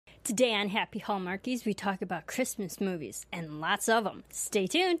Today on Happy Hallmarkies, we talk about Christmas movies, and lots of them. Stay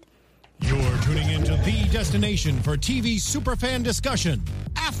tuned. You're tuning into the destination for TV superfan discussion,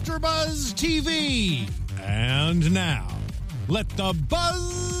 AfterBuzz TV. And now, let the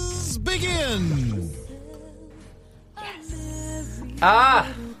buzz begin.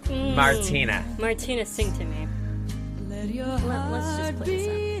 Martina. Martina, sing to me. Let's just play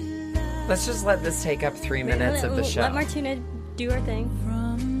this song. Let's just let this take up 3 minutes of the show. Let Martina do her thing. From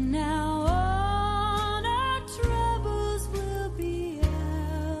now on, our troubles will be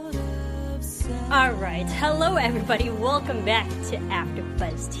out of sight. All right. Hello, everybody. Welcome back to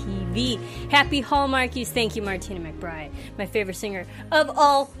AfterBuzz TV. Happy Hallmarkies. Thank you, Martina McBride, my favorite singer of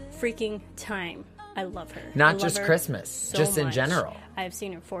all freaking time. I love her. Not I just love her Christmas, so just in much. general. I've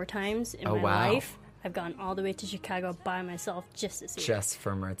seen her 4 times in Oh, my wow. life. I've gone all the way to Chicago by myself just to see her. Just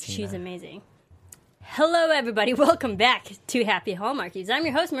for Martina. She's amazing. Hello, everybody. Welcome back to Happy Hallmarkies. I'm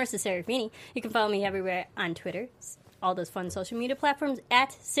your host, Marissa Serafini. You can follow me everywhere on Twitter, all those fun social media platforms, at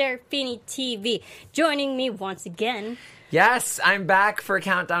Serafini TV. Joining me once again. Yes, I'm back for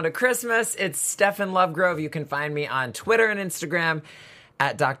Countdown to Christmas. It's Stefan Lovegrove. You can find me on Twitter and Instagram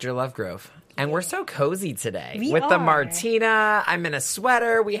at Dr. Lovegrove. And we're so cozy today. We with the are. Martina. I'm in a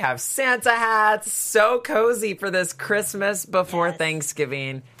sweater. We have Santa hats. So cozy for this Christmas before Yes.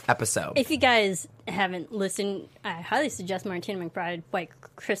 Thanksgiving episode. If you guys haven't listened, I highly suggest Martina McBride White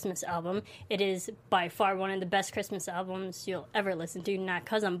Christmas album. It is by far one of the best Christmas albums you'll ever listen to, not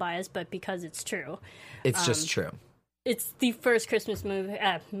because I'm biased, but because it's true. It's just true. It's the first Christmas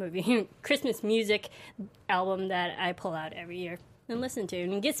movie Christmas music album that I pull out every year and listen to,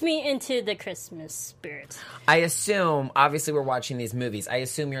 and it gets me into the Christmas spirit. I assume, obviously we're watching these movies, I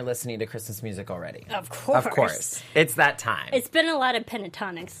assume you're listening to Christmas music already. Of course. Of course. It's that time. It's been a lot of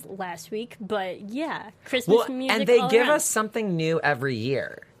pentatonics last week, but yeah, Christmas music. and they all give around. us something new every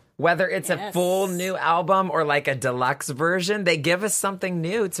year. Whether it's a Yes. full new album or like a deluxe version, they give us something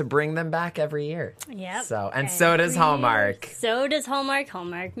new to bring them back every year. Yep. So does Every Hallmark. year. So does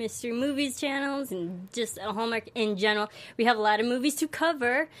Hallmark Mystery Movies channels, and just Hallmark in general. We have a lot of movies to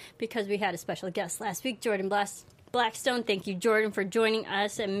cover because we had a special guest last week, Jordan Blackstone. Thank you, Jordan, for joining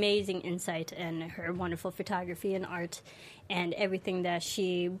us. Amazing insight and her wonderful photography and art and everything that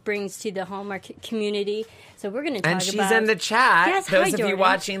she brings to the Hallmark community. So we're going to talk And she's about... in the chat. Yes, Those hi, of you Jordan.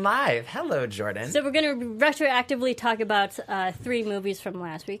 watching live. Hello, Jordan. So we're going to retroactively talk about 3 movies from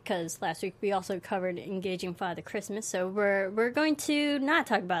last week, because last week we also covered Engaging Father Christmas. So we're going to not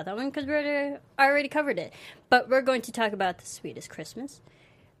talk about that one because we already covered it. But we're going to talk about The Sweetest Christmas,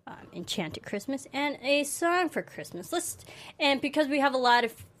 Enchanted Christmas, and A Song for Christmas. And because we have a lot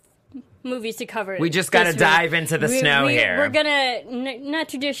of movies to cover, We just gotta this week, dive into the snow here. We're gonna not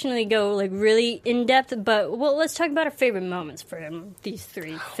traditionally go like really in depth, but let's talk about our favorite moments from these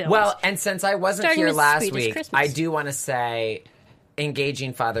 3 films. Well, and since I wasn't Starting here with last Sweetest week, Christmas. I do want to say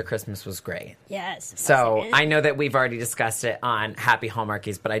Engaging Father Christmas was great. Yes. So wasn't it? I know that we've already discussed it on Happy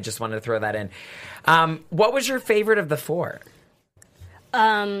Hallmarkies, but I just wanted to throw that in. What was your favorite of the 4?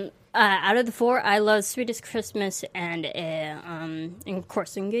 Out of the 4, I love Sweetest Christmas and of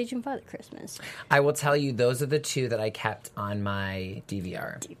course, Engaging Father Christmas. I will tell you, those are the 2 that I kept on my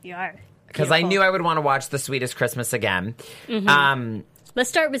DVR. DVR. Because I knew I would want to watch The Sweetest Christmas again. Let's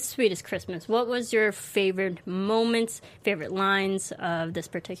start with Sweetest Christmas. What was your favorite moments, favorite lines of this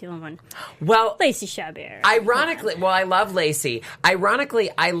particular one? Well, Lacey Chabert. ironically, I love Lacey. Ironically,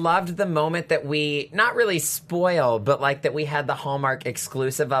 I loved the moment that we, not really spoiled, but like that we had the Hallmark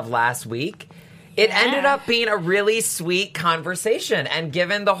exclusive of last week. It ended up being a really sweet conversation. And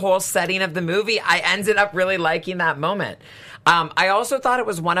given the whole setting of the movie, I ended up really liking that moment. I also thought it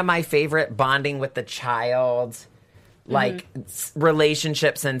was one of my favorite bonding with the child, like,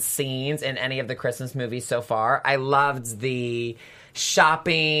 relationships and scenes in any of the Christmas movies so far. I loved the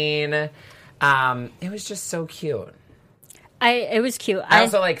shopping. It was just so cute. It was cute. I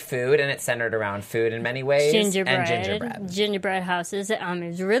also like food, and it's centered around food in many ways. Gingerbread. And Gingerbread houses. It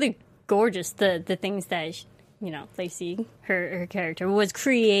was really gorgeous, the things that Lacey, her character, was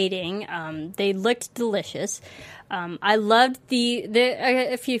creating. They looked delicious. I loved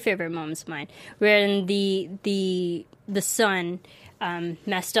a few favorite moments of mine, wherein the son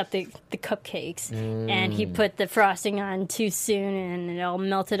messed up the cupcakes, and he put the frosting on too soon, and it all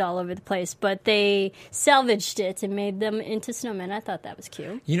melted all over the place. But they salvaged it and made them into snowmen. I thought that was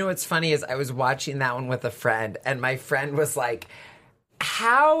cute. You know what's funny is I was watching that one with a friend, and my friend was like,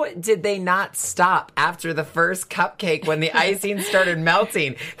 how did they not stop after the first cupcake when the icing started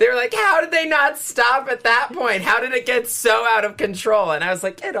melting? They were like, how did they not stop at that point? How did it get so out of control? And I was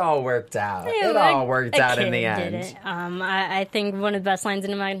like, it all worked out. It all worked out in the end. Did it. I think one of the best lines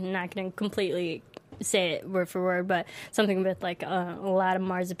in my mind, I'm not going to completely say it word for word, but something with like a lot of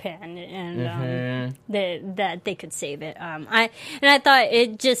marzipan and that they could save it. I thought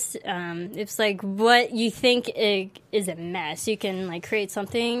it just it's like what you think is a mess, you can like create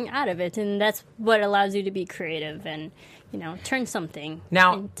something out of it, and that's what allows you to be creative and turn something.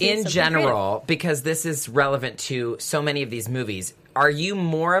 Now, in something general, creative. because this is relevant to so many of these movies, are you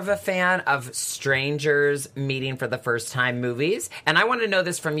more of a fan of strangers meeting for the first time movies? And I want to know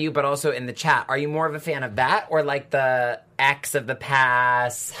this from you, but also in the chat. Are you more of a fan of that, or like the ex of the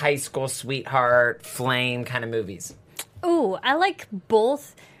past, high school sweetheart, flame kind of movies? Ooh, I like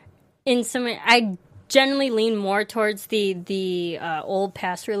both. I generally lean more towards the old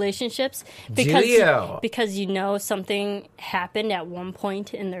past relationships because something happened at one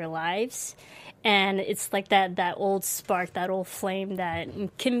point in their lives. And it's like that old spark, that old flame that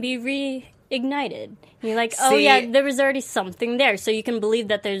can be reignited. You're like, there was already something there. So you can believe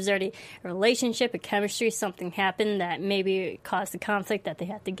that there's already a relationship, a chemistry, something happened that maybe caused the conflict that they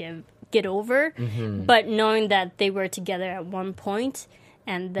had to get over. Mm-hmm. But knowing that they were together at one point,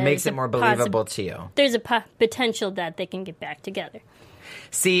 and makes it more believable to you. There's a potential that they can get back together.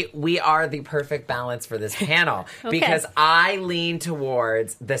 See, we are the perfect balance for this panel because I lean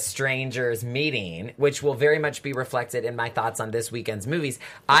towards the strangers meeting, which will very much be reflected in my thoughts on this weekend's movies.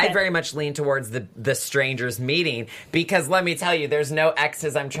 Okay. I very much lean towards the strangers meeting because let me tell you, there's no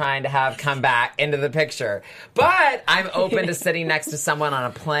exes I'm trying to have come back into the picture. But I'm open to sitting next to someone on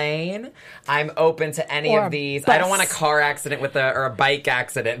a plane. I'm open to any of these. I don't want a car accident or a bike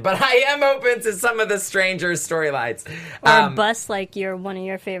accident, but I am open to some of the strangers storylines. Or a bus like one of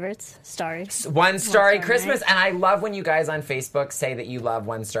your favorites, Starry. One Starry Christmas. And I love when you guys on Facebook say that you love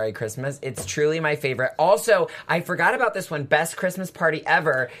One Starry Christmas. It's truly my favorite. Also, I forgot about this one. Best Christmas Party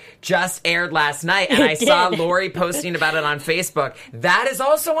Ever just aired last night. And I saw Lori posting about it on Facebook. That is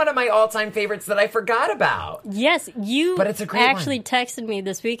also one of my all-time favorites that I forgot about. Yes, but it's a great actually one. Texted me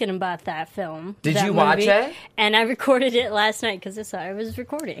this weekend about that film. Did you watch it? And I recorded it last night because I was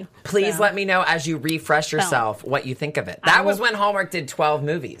recording. Please let me know as you refresh yourself what you think of it. That was when Hallmark did 12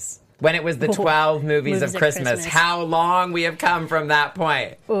 movies. When it was the 12 movies of Christmas. How long we have come from that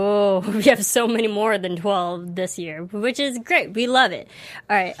point. Oh, we have so many more than 12 this year, which is great. We love it.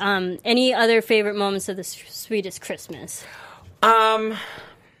 All right. Any other favorite moments of the Sweetest Christmas?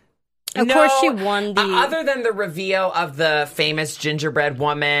 Of course she won the... Other than the reveal of the famous gingerbread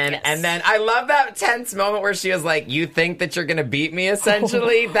woman, and then I love that tense moment where she was like, you think that you're going to beat me,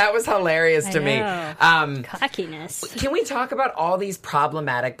 essentially? That was hilarious to me. Cockiness. Can we talk about all these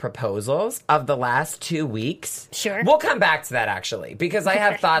problematic proposals of the last 2 weeks? Sure. We'll come back to that, actually, because I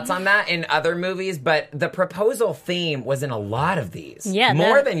have thoughts on that in other movies, but the proposal theme was in a lot of these. Yeah.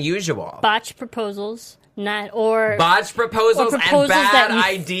 More than usual. Botched Botched proposals and bad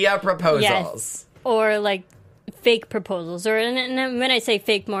idea proposals. Yes, or like fake proposals. And when I say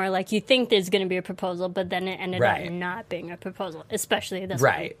fake, more like you think there's going to be a proposal, but then it ended up not being a proposal, especially this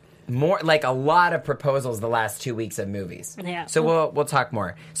one. Right. More like a lot of proposals the last 2 weeks of movies. Yeah. So we'll talk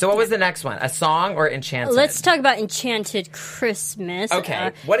more. So what was the next one? A song or Enchanted? Let's talk about Enchanted Christmas.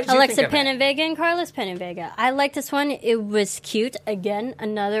 Okay. What did you Alexa think of Pennebaker and Carlos Pennebaker. I like this one. It was cute. Again,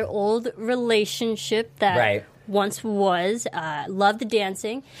 another old relationship that once was. Loved the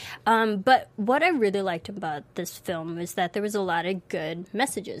dancing. But what I really liked about this film was that there was a lot of good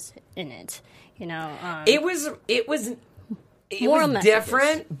messages in it. It was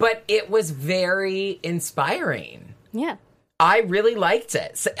different, but it was very inspiring. Yeah. I really liked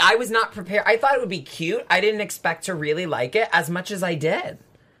it. So I was not prepared. I thought it would be cute. I didn't expect to really like it as much as I did.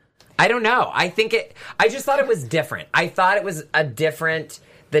 I don't know. I just thought it was different. I thought it was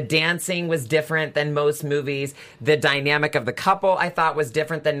the dancing was different than most movies. The dynamic of the couple I thought was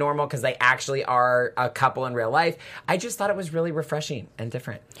different than normal because they actually are a couple in real life. I just thought it was really refreshing and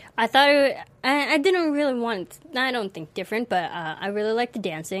different. I thought I didn't really want, I don't think different, but I really liked the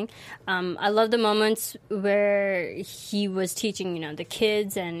dancing. I love the moments where he was teaching, the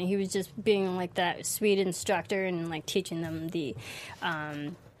kids, and he was just being like that sweet instructor and like teaching them the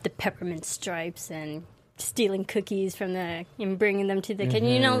peppermint stripes and stealing cookies from and bringing them to the kid.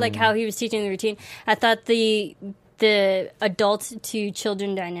 Like how he was teaching the routine. I thought the the adult to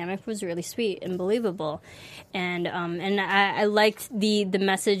children dynamic was really sweet and believable, and I liked the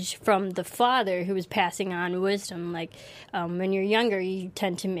message from the father who was passing on wisdom. Like when you're younger, you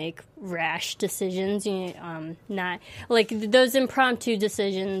tend to make rash decisions, not like those impromptu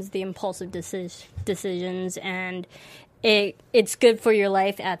decisions, the impulsive decisions, and it's good for your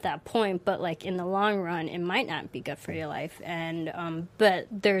life at that point, but like in the long run, it might not be good for your life. And but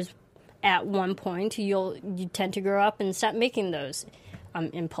there's at one point you tend to grow up and stop making those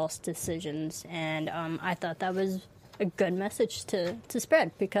impulse decisions. And I thought that was a good message to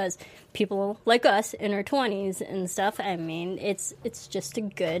spread, because people like us in our 20s and stuff, I mean, it's just a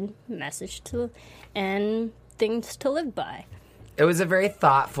good message and things to live by. It was a very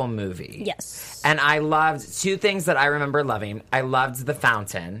thoughtful movie. Yes. And I loved two things that I remember loving. I loved the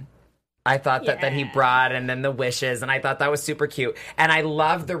fountain. I thought that he brought, and then the wishes, and I thought that was super cute. And I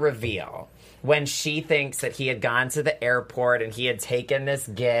loved the reveal when she thinks that he had gone to the airport and he had taken this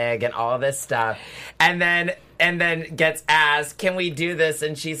gig and all this stuff. And then gets asked, can we do this?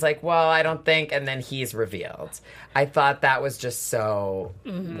 And she's like, well, I don't think. And then he's revealed. I thought that was just so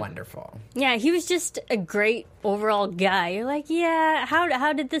wonderful. Yeah, he was just a great overall guy. You're like, yeah,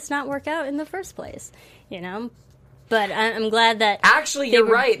 how did this not work out in the first place? But I'm glad that... Actually, you're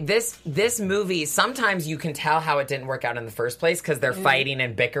right. This movie, sometimes you can tell how it didn't work out in the first place because they're fighting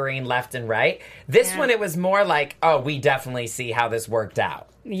and bickering left and right. This one, it was more like, oh, we definitely see how this worked out.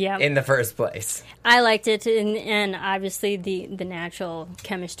 Yeah, in the first place. I liked it, and obviously the natural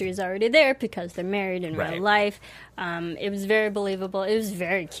chemistry is already there because they're married in real life. It was very believable. It was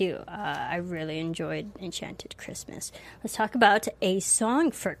very cute. I really enjoyed Enchanted Christmas. Let's talk about A Song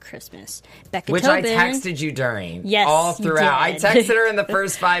for Christmas. Becca Which Tobin. I texted you during. Yes, all throughout. you did. I texted her in the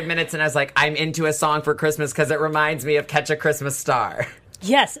first 5 minutes, and I was like, I'm into A Song for Christmas because it reminds me of Catch a Christmas Star.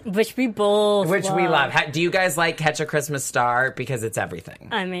 Yes, which we both we love. Do you guys like Catch a Christmas Star? Because it's everything.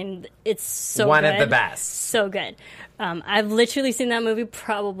 I mean, it's so one good. of the best. So good. I've literally seen that movie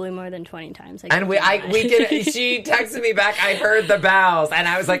probably more than 20 times. And she texted me back, I heard the bells. And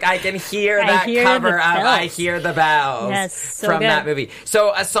I was like, I can hear that cover of I Hear the Bells yes, so from good. that movie.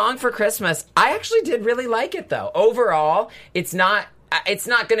 So A Song for Christmas, I actually did really like it, though. Overall, it's not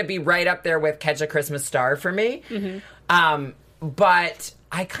going to be right up there with Catch a Christmas Star for me. But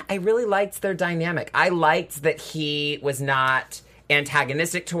I really liked their dynamic. I liked that he was not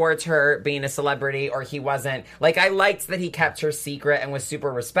antagonistic towards her being a celebrity, or he wasn't. Like, I liked that he kept her secret and was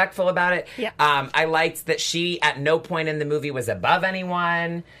super respectful about it. Yeah. I liked that she, at no point in the movie, was above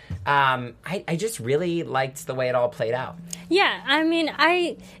anyone. I just really liked the way it all played out. Yeah, I mean,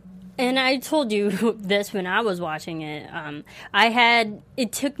 I told you this when I was watching it.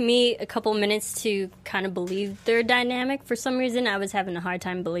 It took me a couple minutes to kind of believe their dynamic. For some reason, I was having a hard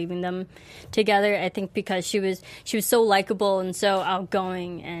time believing them together. I think because she was so likable and so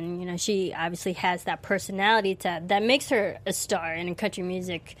outgoing, and she obviously has that personality that makes her a star in country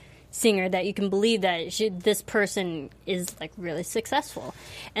music singer, that you can believe that this person is like really successful.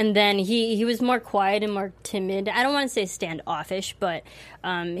 And then he was more quiet and more timid. I don't want to say standoffish, but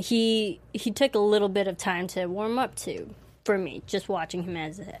he took a little bit of time to warm up to, for me, just watching him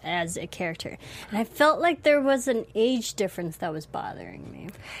as a character. And I felt like there was an age difference that was bothering me.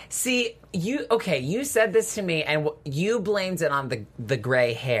 See, you said this to me, and you blamed it on the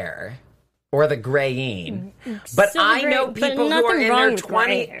gray hair. Or the graying. But I know people who are in their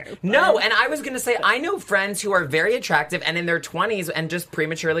 20s. No, and I was going to say, I know friends who are very attractive and in their 20s and just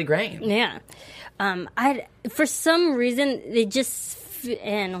prematurely graying. Yeah. For some reason, they just...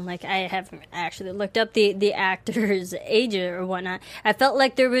 And I haven't actually looked up the actor's age or whatnot. I felt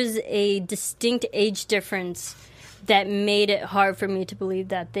like there was a distinct age difference that made it hard for me to believe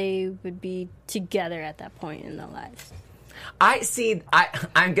that they would be together at that point in their lives.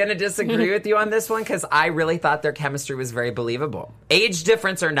 I'm going to disagree with you on this one because I really thought their chemistry was very believable. Age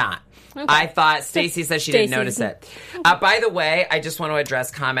difference or not. Okay. I thought Stacey says she didn't notice it. By the way, I just want to address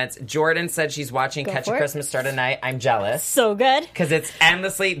comments. Jordan said she's watching Catch a Christmas Star tonight. I'm jealous. So good. Because it's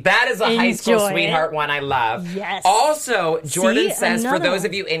endlessly... That is a high school sweetheart one I love. Yes. Also, Jordan says, for those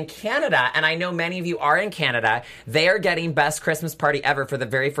of you in Canada, and I know many of you are in Canada, they are getting Best Christmas Party Ever for the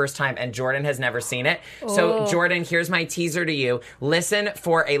very first time, and Jordan has never seen it. Oh. So, Jordan, here's my teaser to you. Listen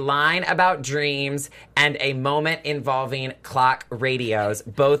for a line about dreams and a moment involving clock radios,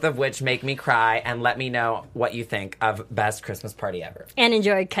 both of which make me cry, and let me know what you think of Best Christmas Party Ever. And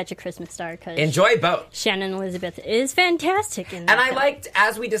enjoy Catch a Christmas Star. Enjoy both. Shannon Elizabeth is fantastic in that. And I liked,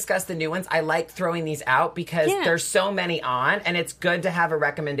 as we discussed the new ones, I like throwing these out because there's so many on, and it's good to have a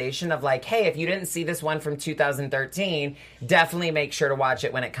recommendation of like, hey, if you didn't see this one from 2013, definitely make sure to watch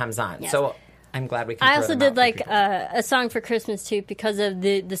it when it comes on. Yes. So I'm glad we can I throw also them out did for like people. a song for Christmas too because of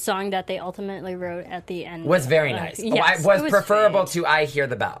the song that they ultimately wrote at the end. Was very nice. Yes, was it preferable great. to I Hear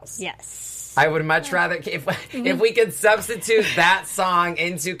the Bells. Yes. I would much rather if we could substitute that song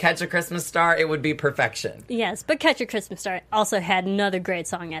into Catch a Christmas Star, it would be perfection. Yes, but Catch a Christmas Star also had another great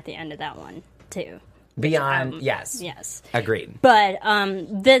song at the end of that one too. Beyond, yes. Yes. Agreed. But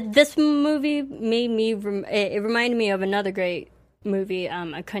this movie made me. It reminded me of another great movie,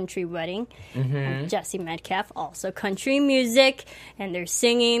 A Country Wedding. Jesse Metcalfe, also country music, and there's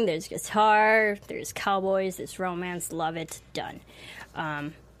singing, there's guitar, there's cowboys, there's romance. Love it. Done.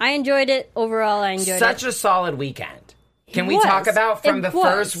 I enjoyed it overall. I enjoyed Such it. a solid weekend. Can we was. talk about from It the was.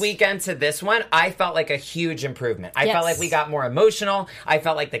 first weekend to this one? I felt like a huge improvement. I Yes. felt like we got more emotional. I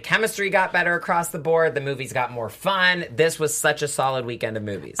felt like the chemistry got better across the board. The movies got more fun. This was such a solid weekend of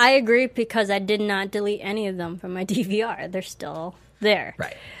movies. I agree because I did not delete any of them from my DVR. They're still there.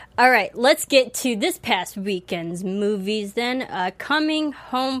 Right. All right, let's get to this past weekend's movies then. Coming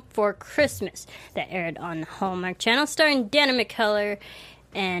Home for Christmas, that aired on the Hallmark Channel, starring Dana McKellar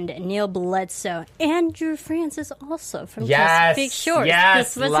and Neil Bledsoe. Andrew Francis also from Chesapeake Shores.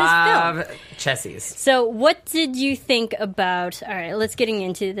 Yes, This was love his film. Chessie's. So, what did you think about? All right, let's getting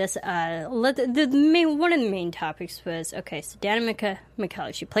into this. One of the main topics was so Dana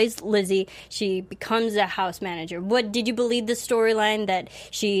McKellar, she plays Lizzie. She becomes a house manager. What did you believe the storyline that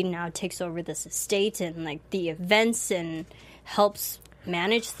she now takes over this estate and like the events and helps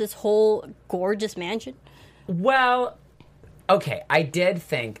manage this whole gorgeous mansion? Well, okay, I did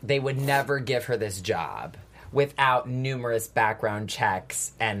think they would never give her this job without numerous background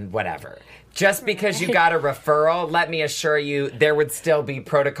checks and whatever. Just because you got a referral, let me assure you, there would still be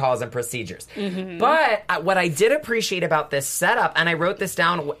protocols and procedures. But what I did appreciate about this setup, and I wrote this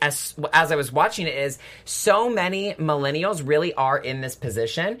down as I was watching it, is so many millennials really are in this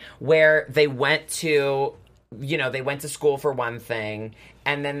position where they went to school for one thing,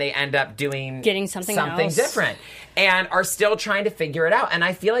 and then they end up getting something else. different, and are still trying to figure it out. And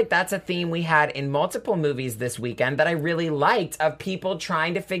I feel like that's a theme we had in multiple movies this weekend that I really liked, of people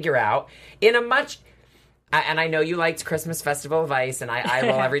trying to figure out in a much... And I know you liked Christmas Festival of Ice, and I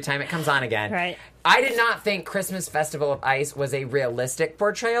will every time it comes on again. Right. I did not think Christmas Festival of Ice was a realistic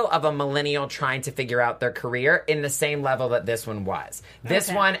portrayal of a millennial trying to figure out their career in the same level that this one was. This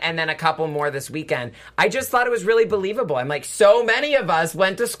one, and then a couple more this weekend, I just thought it was really believable. I'm like, so many of us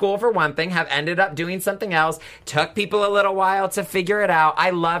went to school for one thing, have ended up doing something else, took people a little while to figure it out.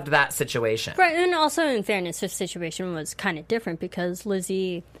 I loved that situation. Right, and also in fairness, her situation was kind of different because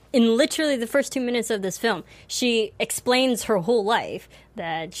Lizzie, in literally the first 2 minutes of this film, she explains her whole life.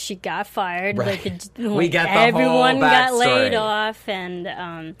 That she got fired, Right. we get the everyone whole got backstory. laid off, and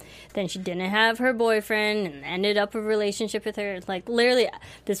then she didn't have her boyfriend, and ended up a relationship with her. Like literally,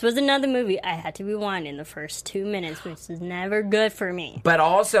 this was another movie I had to rewind in the first 2 minutes, which is never good for me. But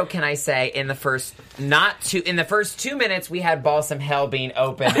also, can I say, in the first 2 minutes, we had Balsam Hill being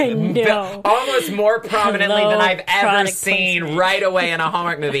opened. I know. Almost more prominently than Low I've ever product seen placement. right away in a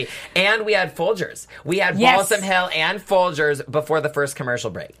Hallmark movie. And we had Folgers. We had Yes. Balsam Hill and Folgers before the first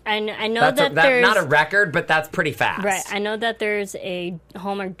commercial break. I know That's that there's not a record, but that's pretty fast. right. I know that there's a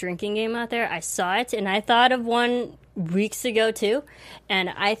Hallmark drinking game out there. I saw it, and I thought of one weeks ago too, and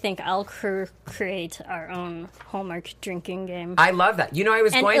I think I'll create our own Hallmark drinking game. I love that. You know, I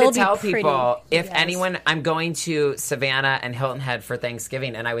was And going it'll to be tell pretty, people if yes. anyone, I'm going to Savannah and Hilton Head for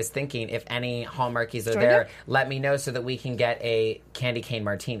Thanksgiving, and I was thinking if any Hallmarkies are Georgia? there, let me know so that we can get a candy cane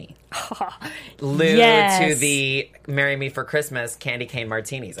martini. Lou Yes. to the Marry Me for Christmas candy cane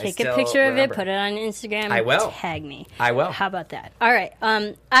martinis. Take a picture of it, put it on Instagram. I will. Tag me. I will. How about that? All right.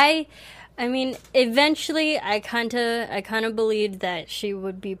 I mean, eventually, I kind of believed that she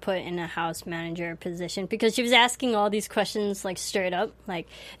would be put in a house manager position because she was asking all these questions like straight up. Like,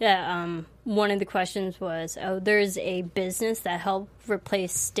 one of the questions was, "Oh, there's a business that helped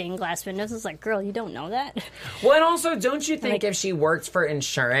replace stained glass windows." I was like, "Girl, you don't know that?" Well, and also, don't you think if she worked for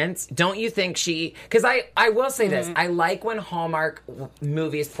insurance, don't you think she... Because I will say this, I like when Hallmark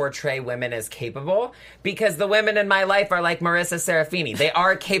movies portray women as capable, because the women in my life are like Marissa Serafini. They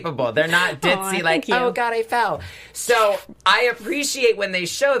are capable. They're not ditzy, Aw, like, thank you. oh, God, I fell. So I appreciate when they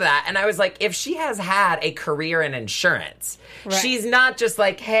show that, and I was like, if she has had a career in insurance, she's not just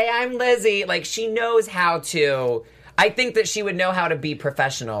like, hey, I'm Lizzie. Like, she knows how to... I think that she would know how to be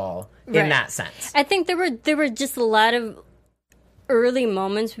professional in Right. that sense. I think there were just a lot of early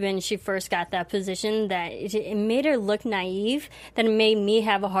moments when she first got that position that it made her look naive, that it made me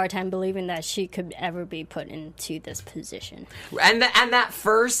have a hard time believing that she could ever be put into this position. And that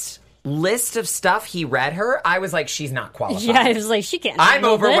first list of stuff he read her, I was like, she's not qualified. Yeah, I was like, she can't. I'm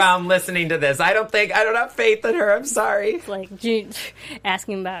handle this. overwhelmed listening to this. I don't have faith in her. I'm sorry. It's like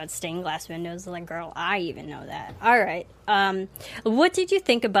asking about stained glass windows. Like, girl, I even know that. All right. What did you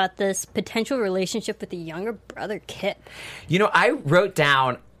think about this potential relationship with the younger brother, Kip? You know, I wrote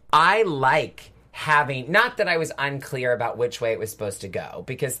down, I like having, not that I was unclear about which way it was supposed to go,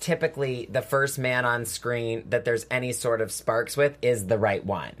 because typically the first man on screen that there's any sort of sparks with is the right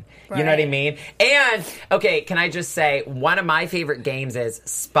one. Right. You know what I mean? And, okay, can I just say, one of my favorite games is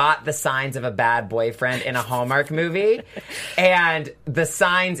spot the signs of a bad boyfriend in a Hallmark movie. And the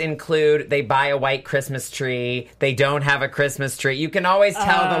signs include they buy a white Christmas tree, they don't have a Christmas tree. You can always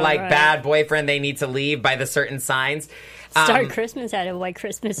tell the, like, bad boyfriend they need to leave by the certain signs. Starry Christmas had a white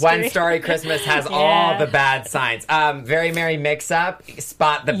Christmas tree. One Starry Christmas has all the bad signs. Very Merry Mix-Up,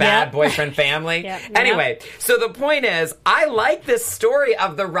 spot the bad boyfriend family. Anyway, so the point is, I like this story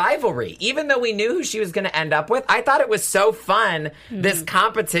of the rivalry. Even though we knew who she was going to end up with, I thought it was so fun, this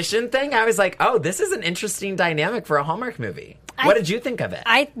competition thing. I was like, oh, this is an interesting dynamic for a Hallmark movie. What did you think of it?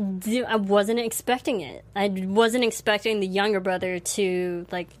 I wasn't expecting it. I wasn't expecting the younger brother to,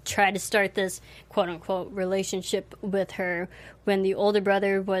 like, try to start this quote-unquote relationship with her when the older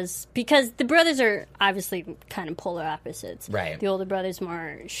brother was... Because the brothers are obviously kind of polar opposites. Right. The older brother's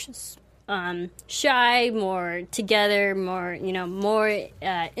more shy, more together, more, more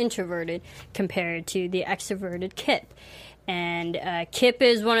introverted compared to the extroverted Kip. And Kip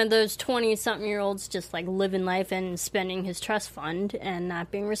is one of those 20-something-year-olds just, like, living life and spending his trust fund and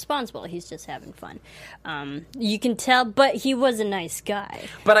not being responsible. He's just having fun. You can tell, but he was a nice guy.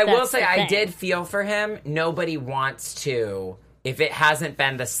 But I will say, I did feel for him. Nobody wants to, if it hasn't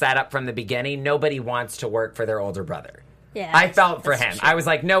been the setup from the beginning, nobody wants to work for their older brother. Yeah, I felt for him. True. I was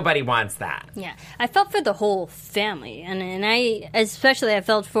like, nobody wants that. Yeah, I felt for the whole family. And I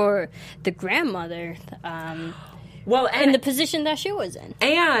felt for the grandmother. Well, and in the position that she was in.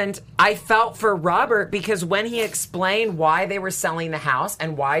 And I felt for Robert because when he explained why they were selling the house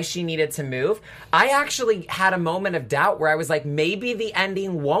and why she needed to move, I actually had a moment of doubt where I was like, maybe the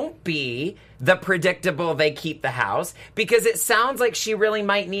ending won't be the predictable they keep the house, because it sounds like she really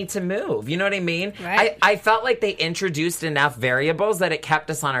might need to move. You know what I mean? Right. I felt like they introduced enough variables that it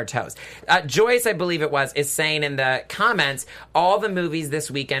kept us on our toes. Joyce, I believe it was, is saying in the comments, all the movies this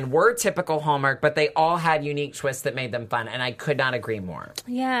weekend were typical Hallmark, but they all had unique twists that made them fun, and I could not agree more.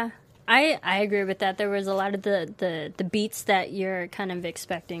 Yeah. I agree with that. There was a lot of the beats that you're kind of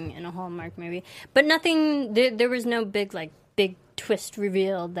expecting in a Hallmark movie, but nothing. There was no big twist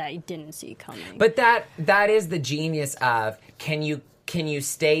reveal that you didn't see coming. But that is the genius of can you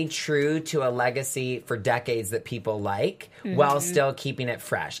stay true to a legacy for decades that people like while still keeping it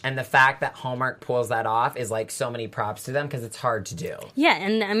fresh? And the fact that Hallmark pulls that off is like so many props to them because it's hard to do. Yeah,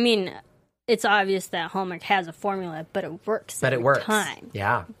 and I mean, it's obvious that Hallmark has a formula, but it works. But every it works. Time.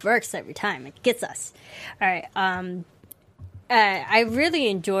 Yeah, it works every time. It gets us. All right. I really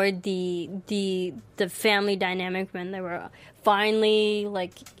enjoyed the family dynamic when they were finally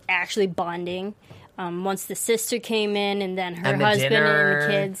like actually bonding. Once the sister came in, and then her husband and the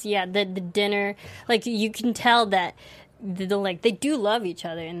kids. Yeah, the dinner. Like you can tell that they do love each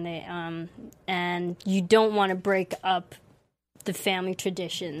other, and they and you don't want to break up the family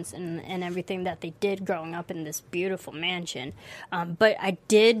traditions and everything that they did growing up in this beautiful mansion. But I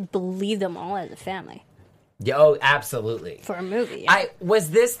did believe them all as a family. Yeah, oh, absolutely. For a movie. Yeah. Was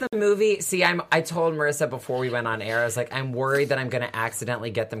this the movie? See, I told Marissa before we went on air, I was like, I'm worried that I'm going to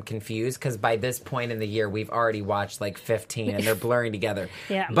accidentally get them confused because by this point in the year, we've already watched like 15 and they're blurring together.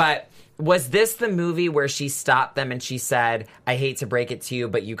 Yeah. But was this the movie where she stopped them and she said, I hate to break it to you,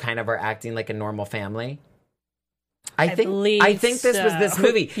 but you kind of are acting like a normal family? I think this was this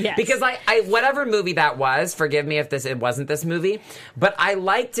movie. Yes. Because I whatever movie that was, forgive me if it wasn't this movie, but I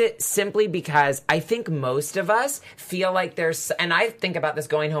liked it simply because I think most of us feel like and I think about this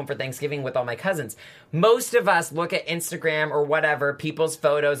going home for Thanksgiving with all my cousins. Most of us look at Instagram or whatever, people's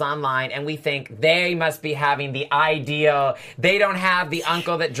photos online, and we think they must be having the ideal. They don't have the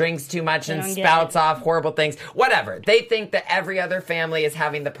uncle that drinks too much and spouts off horrible things. Whatever. They think that every other family is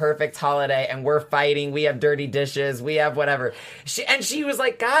having the perfect holiday, and we're fighting. We have dirty dishes. We have whatever. She was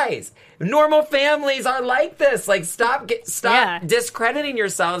like, guys, normal families are like this. Like, stop discrediting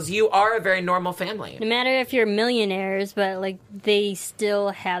yourselves. You are a very normal family. No matter if you're millionaires, but like they still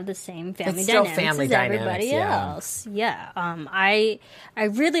have the same family dynamics as everybody else. Yeah. I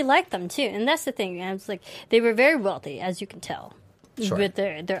really like them too, and that's the thing. I was like, they were very wealthy, as you can tell. Sure. With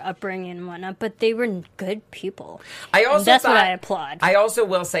their upbringing and whatnot, but they were good people. That's what I applaud. I also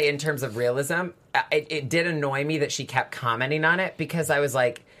will say, in terms of realism, it did annoy me that she kept commenting on it because I was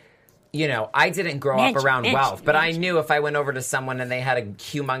like, I didn't grow up Mansion, around mansion, wealth, but I mansion. knew if I went over to someone and they had a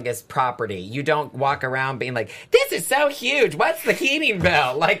humongous property, you don't walk around being like, this is so huge. What's the heating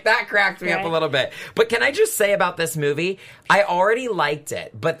bill? Like, that cracked me up a Right. little bit. But can I just say about this movie, I already liked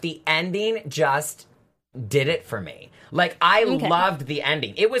it, but the ending just did it for me. Like, I loved the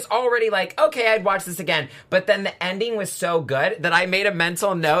ending. It was already like, okay, I'd watch this again. But then the ending was so good that I made a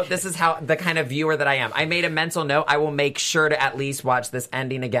mental note. This is how the kind of viewer that I am. I made a mental note. I will make sure to at least watch this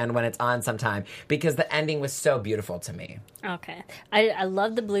ending again when it's on sometime because the ending was so beautiful to me. Okay. I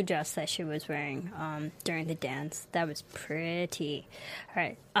love the blue dress that she was wearing during the dance. That was pretty. All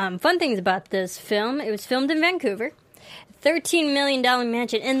right. Fun things about this film. It was filmed in Vancouver. $13 million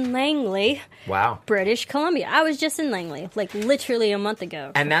mansion in Langley, Wow. British Columbia. I was just in Langley, like literally a month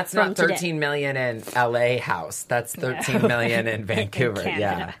ago. And that's from not today. 13 million in LA house. That's 13 million in Vancouver.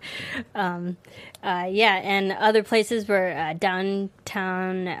 Canada. Yeah. Yeah, and other places were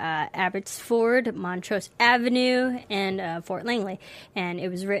downtown Abbotsford, Montrose Avenue, and Fort Langley. And it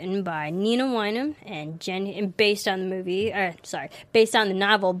was written by Nina Wyndham and based on the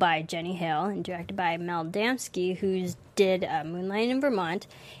novel by Jenny Hale and directed by Mel Damsky, who's did Moonlight in Vermont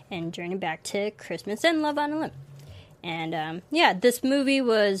and Journey Back to Christmas and Love on a Limb. And this movie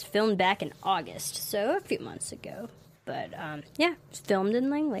was filmed back in August, so a few months ago. But it was filmed in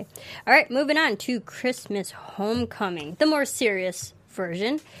Langley. All right, moving on to Christmas Homecoming, the more serious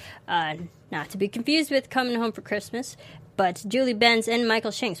version. Not to be confused with Coming Home for Christmas, but Julie Benz and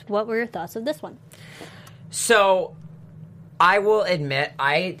Michael Shanks. What were your thoughts of this one? So, I will admit,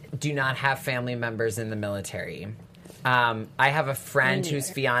 I do not have family members in the military. I have a friend whose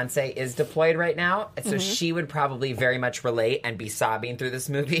fiance is deployed right now, so she would probably very much relate and be sobbing through this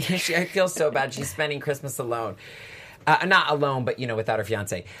movie. I feel so bad. She's spending Christmas alone. Not alone, but, without her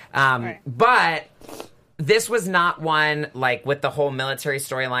fiance. Right. But this was not one, like, with the whole military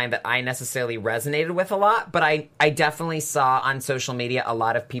storyline that I necessarily resonated with a lot, but I definitely saw on social media a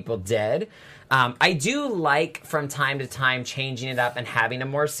lot of people did. I do like, from time to time, changing it up and having a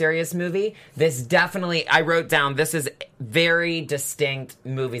more serious movie. This definitely, I wrote down, this is very distinct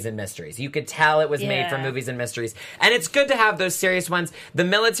movies and mysteries. You could tell it was made for Yeah. movies and mysteries. And it's good to have those serious ones. The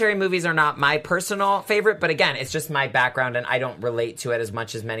military movies are not my personal favorite, but again, it's just my background, and I don't relate to it as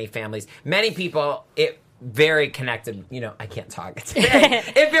much as many families. Many people, it very connected. I can't talk today.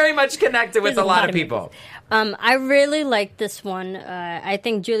 It very much connected with There's a lot of people. I really like this one. I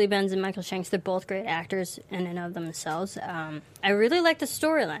think Julie Benz and Michael Shanks, they're both great actors in and of themselves. I really like the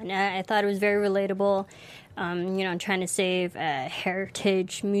storyline. I thought it was very relatable. Trying to save a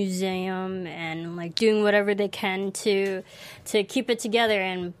heritage museum and like doing whatever they can to keep it together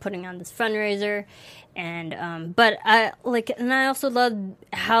and putting on this fundraiser. And but I also love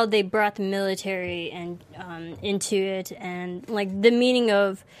how they brought the military and into it, and like the meaning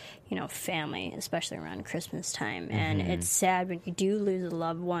of family, especially around Christmas time. And it's sad when you do lose a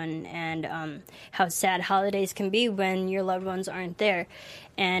loved one, and how sad holidays can be when your loved ones aren't there.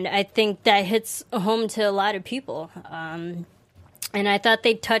 And I think that hits home to a lot of people. And I thought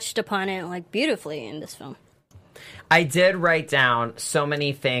they touched upon it like beautifully in this film. I did write down so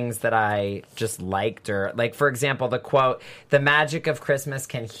many things that I just liked, or like, for example, the quote, "The magic of Christmas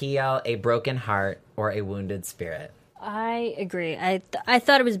can heal a broken heart or a wounded spirit." I agree. I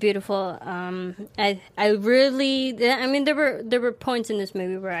thought it was beautiful. I really. I mean, there were points in this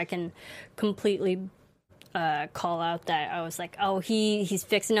movie where I can completely call out that I was like, oh, he's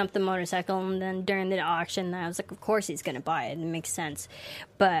fixing up the motorcycle, and then during the auction, I was like, of course he's gonna buy it. It makes sense.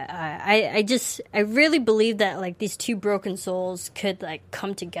 But I really believe that like these two broken souls could like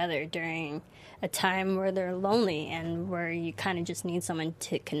come together during a time where they're lonely and where you kind of just need someone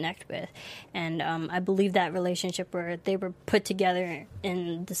to connect with. And I believe that relationship where they were put together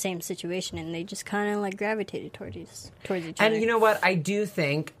in the same situation and they just kind of like gravitated towards each other. And you know what? I do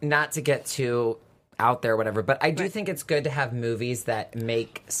think, not to get too out there, whatever, but I do think it's good to have movies that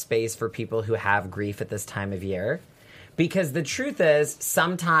make space for people who have grief at this time of year. Because the truth is,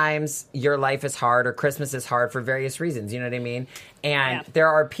 sometimes your life is hard or Christmas is hard for various reasons. You know what I mean? And there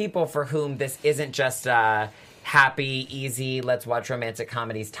are people for whom this isn't just a happy, easy, let's watch romantic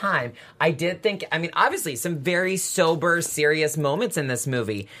comedies time. I did think, I mean, obviously, some very sober, serious moments in this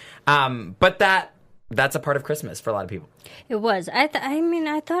movie. But that's a part of Christmas for a lot of people. It was. I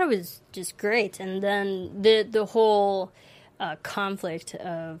thought it was just great. And then the whole conflict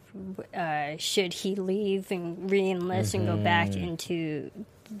of should he leave and re-enlist and go back into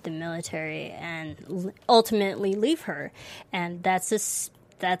the military and ultimately leave her. And that's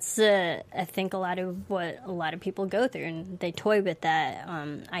I think a lot of what a lot of people go through, and they toy with that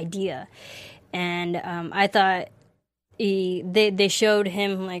idea. And I thought they showed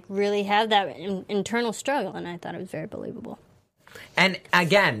him like really have that internal struggle, and I thought it was very believable. And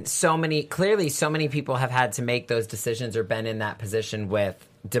again, so many people have had to make those decisions or been in that position with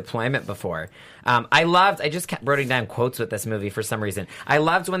deployment before. I just kept writing down quotes with this movie for some reason. I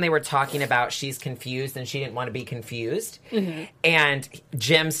loved when they were talking about she's confused and she didn't want to be confused. Mm-hmm. And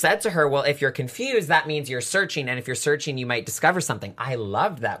Jim said to her, well, if you're confused, that means you're searching. And if you're searching, you might discover something. I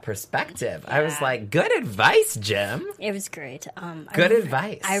loved that perspective. Yeah. I was like, good advice, Jim. It was great. Good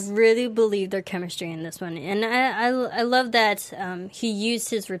advice. I really believe their chemistry in this one. And I love that he used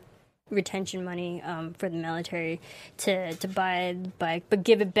his retention money for the military to buy the bike, but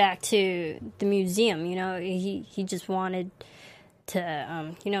give it back to the museum. You know, he just wanted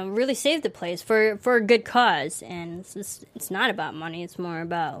to really save the place for a good cause. And it's not about money. It's more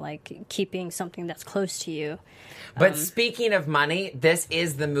about like keeping something that's close to you. But speaking of money, this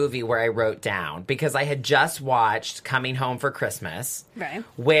is the movie where I wrote down, because I had just watched Coming Home for Christmas, right,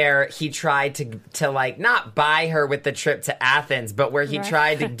 where he tried to like not buy her with the trip to Athens, but where he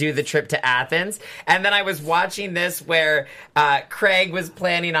tried to do the trip to Athens. And then I was watching this where Craig was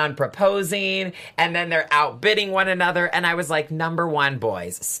planning on proposing, and then they're outbidding one another. And I was like, number one,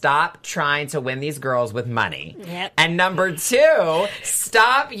 boys, stop trying to win these girls with money. Yep. And number two,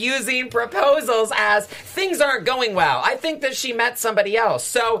 stop using proposals as things aren't going well. I think that she met somebody else,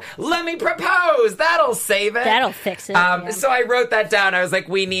 so let me propose. That'll save it. That'll fix it. So I wrote that down. I was like,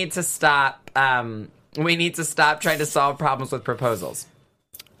 we need to stop. We need to stop trying to solve problems with proposals.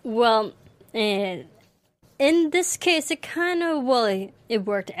 Well, in this case, it kind of it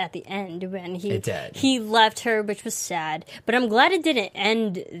worked at the end when he left her, which was sad. But I'm glad it didn't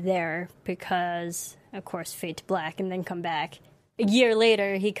end there because, of course, fade to black and then come back. A year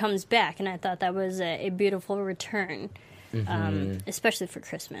later, he comes back, and I thought that was a beautiful return, especially for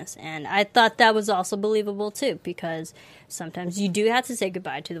Christmas. And I thought that was also believable, too, because sometimes you do have to say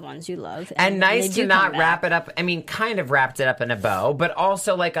goodbye to the ones you love. And nice to not wrap it up. I mean, kind of wrapped it up in a bow, but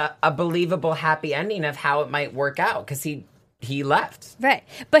also like a believable happy ending of how it might work out, because he left. Right.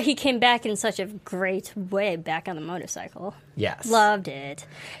 But he came back in such a great way, back on the motorcycle. Yes. Loved it.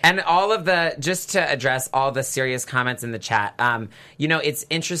 And just to address all the serious comments in the chat, it's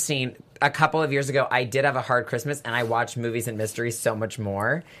interesting. A couple of years ago, I did have a hard Christmas, and I watched movies and mysteries so much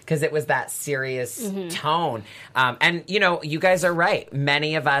more because it was that serious tone. And, you guys are right.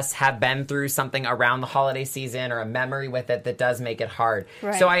 Many of us have been through something around the holiday season or a memory with it that does make it hard.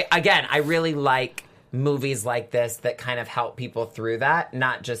 Right. So, I really like movies like this that kind of help people through that,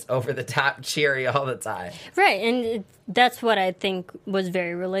 not just over the top cheery all the time. Right, and that's what I think was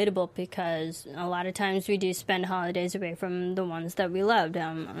very relatable, because a lot of times we do spend holidays away from the ones that we loved,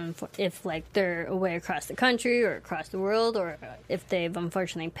 if like they're away across the country or across the world, or if they've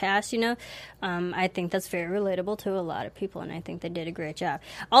unfortunately passed. I think that's very relatable to a lot of people, and I think they did a great job.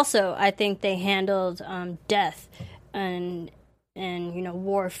 Also, I think they handled death and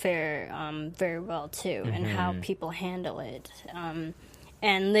warfare very well too, and how people handle it.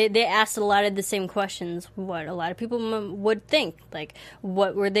 And they asked a lot of the same questions, what a lot of people would think, like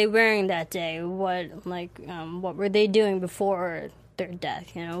what were they wearing that day, what were they doing before their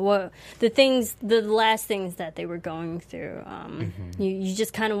death, what the last things that they were going through. You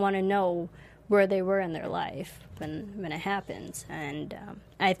just kind of want to know where they were in their life when it happens, and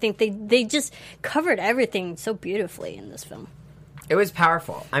I think they just covered everything so beautifully in this film. It was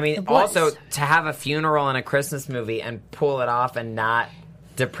powerful. I mean, also to have a funeral in a Christmas movie and pull it off and not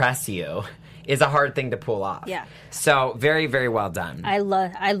depress you is a hard thing to pull off. Yeah. So very, very well done. I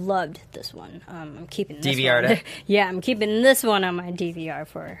loved this one. I'm keeping this DVR'd one. it? Yeah, I'm keeping this one on my DVR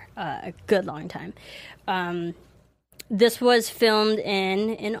for a good long time. This was filmed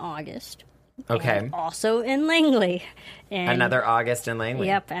in August. Okay. Also in Langley. And another August in Langley.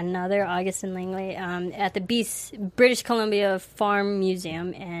 Yep, another August in Langley at the British Columbia Farm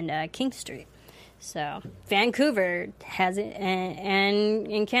Museum and King Street. So Vancouver has it, and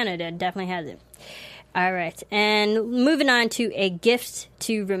in Canada definitely has it. All right, and moving on to A Gift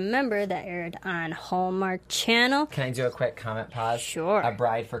to Remember that aired on Hallmark Channel. Can I do a quick comment pause? Sure. A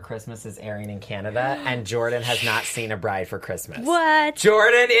Bride for Christmas is airing in Canada, and Jordan has not seen A Bride for Christmas. What?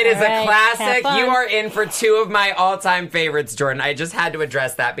 Jordan, it is a classic. Have fun. You are in for two of my all-time favorites, Jordan. I just had to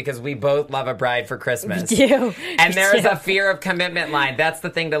address that because we both love A Bride for Christmas. We do. And there is a fear of commitment line. That's the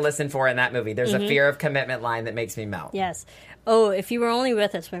thing to listen for in that movie. There's a fear of commitment line that makes me melt. Yes. Oh, if you were only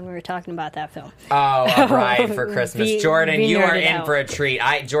with us when we were talking about that film. Oh, A Bride for Christmas. We Jordan, you are nerded in out. for a treat.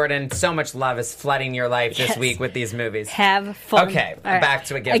 Jordan, so much love is flooding your life this Yes. week with these movies. Have fun. Okay, All right. back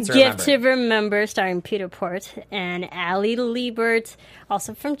to A Gift to A Gift Remember. to Remember, starring Peter Port and Ali Liebert,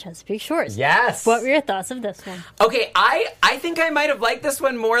 also from Chesapeake Shores. Yes. What were your thoughts of this one? Okay, I think I might have liked this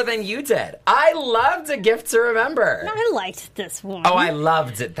one more than you did. I loved A Gift to Remember. I liked this one. Oh, I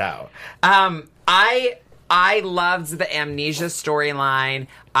loved it though. I loved the amnesia storyline.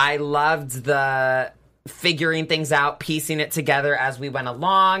 I loved the figuring things out, piecing it together as we went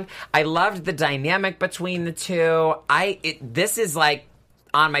along. I loved the dynamic between the two. This is like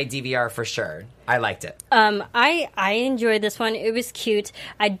on my DVR for sure. I liked it. I enjoyed this one. It was cute.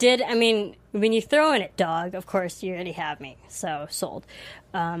 I mean, when you throw in a dog, of course, you already have me. So, sold.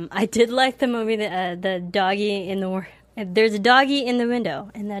 I did like the movie, the doggy in the... There's a doggy in the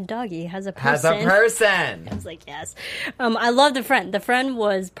window, and that doggy has a person. As a person. I was like, yes. I love the friend. The friend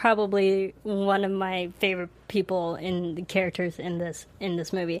was probably one of my favorite people in the characters in this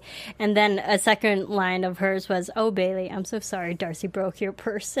movie. And then a second line of hers was, "Oh, Bailey, I'm so sorry Darcy broke your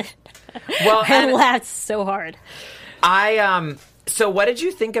person." Well, I and laughed so hard. So what did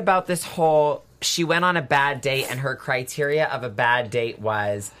you think about this whole, she went on a bad date and her criteria of a bad date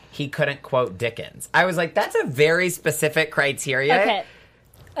was he couldn't quote Dickens? I was like, that's a very specific criteria.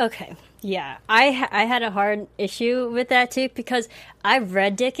 Okay. Yeah. I had a hard issue with that too because I've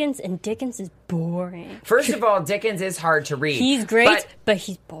read Dickens and Dickens is boring. First of all, Dickens is hard to read. He's great, but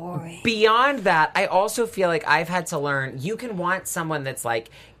he's boring. Beyond that, I also feel like I've had to learn you can want someone that's like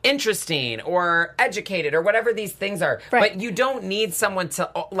interesting or educated or whatever these things are, Right. but you don't need someone to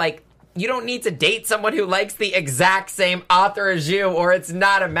like. You don't need to date someone who likes the exact same author as you, or it's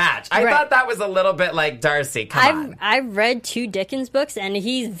not a match. I Right. thought that was a little bit like Darcy. Come on. I've read 2 Dickens books, and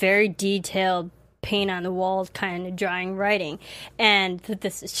he's very detailed, paint on the walls kind of drawing writing. And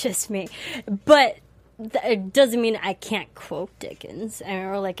this is just me, but it doesn't mean I can't quote Dickens,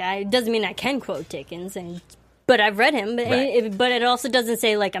 or like it doesn't mean I can quote Dickens. But I've read him, Right. but it also doesn't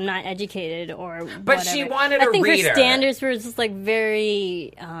say like I'm not educated or. But whatever. she wanted I a think reader. her standards were just like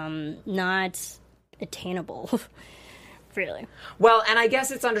very not attainable, really. Well, and I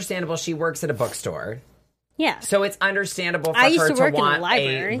guess it's understandable. She works at a bookstore, Yeah. so it's understandable for I used her to to work in a want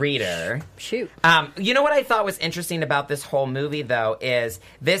library. a reader. Shoot. You know what I thought was interesting about this whole movie, though, is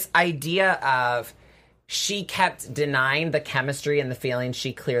this idea of she kept denying the chemistry and the feelings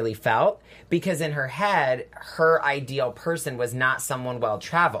she clearly felt because in her head, her ideal person was not someone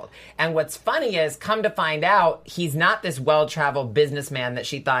well-traveled. And what's funny is, come to find out, he's not this well-traveled businessman that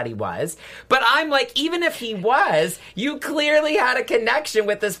she thought he was. But I'm like, even if he was, you clearly had a connection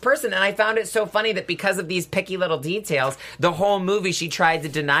with this person. And I found it so funny that because of these picky little details, the whole movie she tried to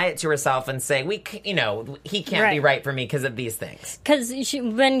deny it to herself and say, he can't be Right. right for me because of these things. Because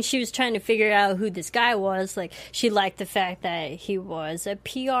when she was trying to figure out who this guy was, like she liked the fact that he was a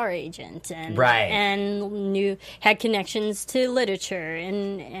PR agent and Right. and had connections to literature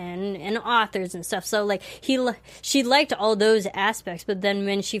and authors and stuff. So like she liked all those aspects, but then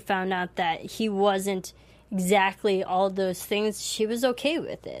when she found out that he wasn't exactly all those things, she was okay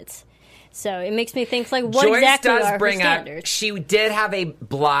with it. So it makes me think like what Joyce exactly does are bring her up, standards? she did have a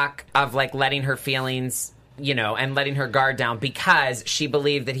block of like letting her feelings, and letting her guard down because she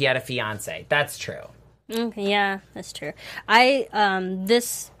believed that he had a fiance. That's true. Okay, yeah, that's true.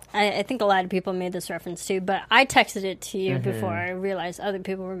 I think a lot of people made this reference too, but I texted it to you before I realized other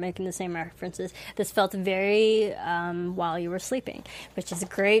people were making the same references. This felt very While You Were Sleeping, which is a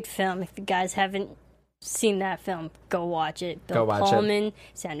great film. If you guys haven't seen that film, go watch it. Bill Go watch it. Pullman,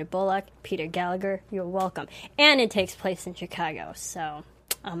 Sandra Bullock, Peter Gallagher, you're welcome. And it takes place in Chicago, so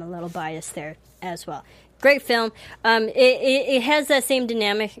I'm a little biased there as well. Great film. It has that same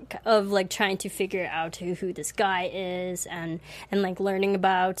dynamic of like trying to figure out who this guy is and like learning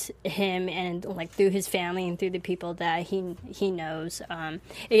about him and like through his family and through the people that he knows.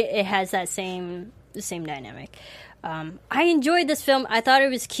 It has that same dynamic. I enjoyed this film. I thought it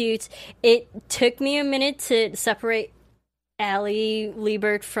was cute. It took me a minute to separate Ali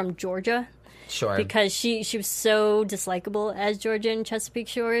Liebert from Georgia. Sure. Because she was so dislikable as Georgia in Chesapeake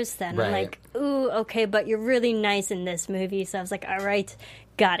Shores that Right. I'm like, ooh, okay, but you're really nice in this movie. So I was like, all right,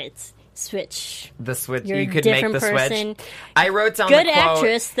 got it. Switch. The switch, You're you a could make different the person. switch. I wrote down Good the quote,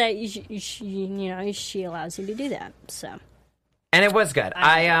 actress that she allows you to do that. So and it was good.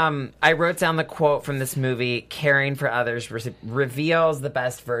 I wrote down the quote from this movie: "Caring for others reveals the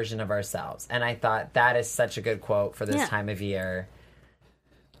best version of ourselves," and I thought that is such a good quote for this Yeah. time of year.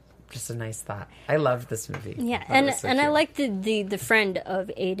 just a nice thought. I loved this movie. Yeah, I thought it was so and I cute. like the friend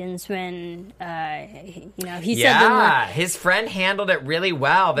of Aiden's when he said the Yeah, his friend handled it really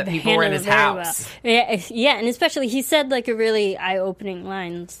well. That people were in his house. Yeah, and especially he said like a really eye-opening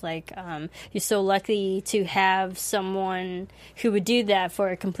line. It's like, you're so lucky to have someone who would do that for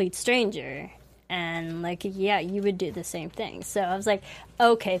a complete stranger. And like, yeah, you would do the same thing. So I was like,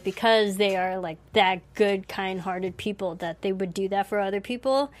 okay, because they are like that good, kind-hearted people that they would do that for other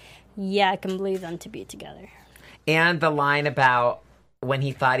people. Yeah, I can believe them to be together. And the line about when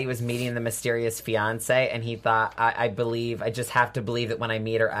he thought he was meeting the mysterious fiance, and he thought, I just have to believe that when I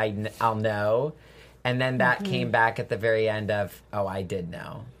meet her, I'll know. And then that came back at the very end of, oh, I did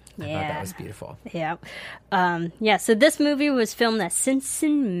know. I thought that was beautiful. Yeah. So this movie was filmed at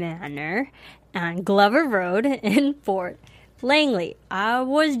Simpson Manor on Glover Road in Fort Langley. I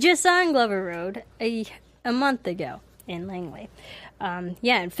was just on Glover Road a month ago in Langley.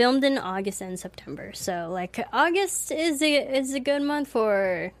 And filmed in August and September. So, like, August is a good month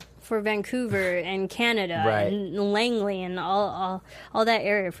for Vancouver and Canada Right. and Langley and all that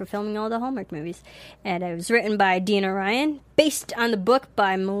area for filming all the Hallmark movies. And it was written by Dina Ryan, based on the book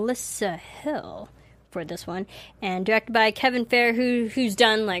by Melissa Hill for this one, and directed by Kevin Fair, who's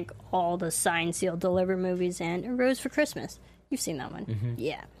done like all the Signed, Sealed, Deliver movies and A Rose for Christmas. You've seen that one,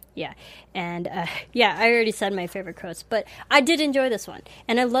 yeah. And I already said my favorite quotes, but I did enjoy this one,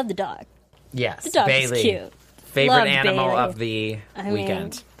 and I love the dog. Yes, The dog Bailey, is cute. favorite Love animal Bailey. of the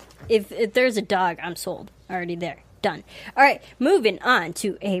weekend. If there's a dog, I'm sold. Already there. Done. All right, moving on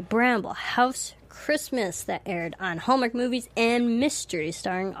to A Bramble House Christmas that aired on Hallmark Movies and Mystery,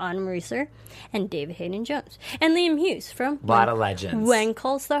 starring Autumn Reeser and David Hayden Jones. And Liam Hughes from Lot of legends. When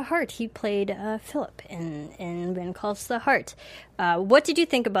Calls the Heart. He played Philip in When Calls the Heart. What did you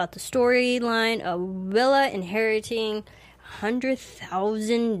think about the storyline of Willa inheriting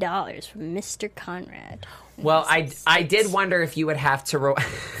 $100,000 from Mr. Conrad? Well, I did wonder if you would have to...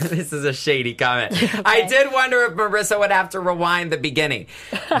 This is a shady comment. I did wonder if Marissa would have to rewind the beginning.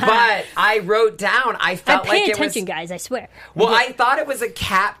 But I wrote down, I I'm felt like paying it was... attention, guys, I swear. Well, I thought it was a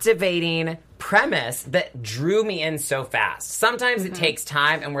captivating premise that drew me in so fast. Sometimes it takes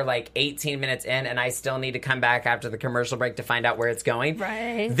time, and we're like 18 minutes in, and I still need to come back after the commercial break to find out where it's going.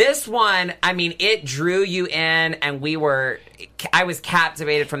 Right. This one, I mean, it drew you in, and I was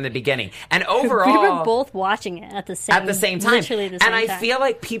captivated from the beginning. And overall... We were both watching it at the same time. Literally the same and I time. feel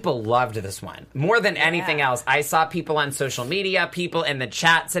like people loved this one more than anything else. I saw people on social media, people in the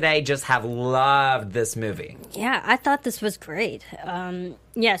chat today just have loved this movie. Yeah, I thought this was great.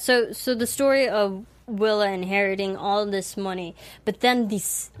 So the story of Willa inheriting all this money, but then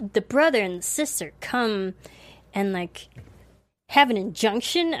the brother and the sister come and like have an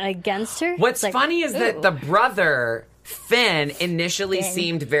injunction against her. What's It's like, funny is that ooh. the brother, Finn, initially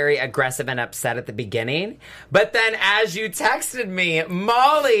seemed very aggressive and upset at the beginning, but then as you texted me,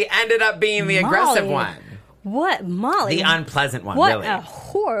 Molly ended up being the aggressive Molly? one. What, Molly? The unpleasant one, What really. a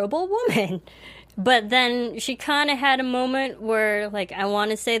horrible woman. But then she kind of had a moment where, like, I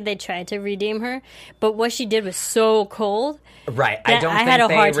want to say they tried to redeem her, but what she did was so cold. Right. I that don't I had a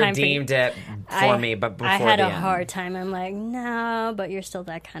think hard they time redeemed it for me, but before I had the a end. hard time. I'm like, no, but you're still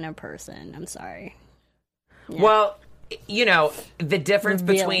that kind of person. I'm sorry. Well, you know, the difference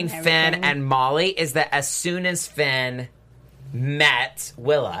Revealing between Finn everything. and Molly is that as soon as Finn met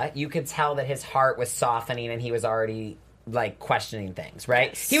Willa, you could tell that his heart was softening and he was already like questioning things, right?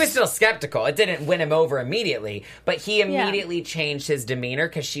 Yes. He was still skeptical. It didn't win him over immediately, but he immediately changed his demeanor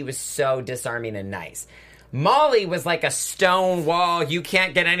because she was so disarming and nice. Molly was like a stone wall. You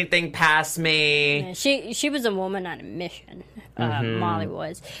can't get anything past me. Yeah, she was a woman on a mission. Molly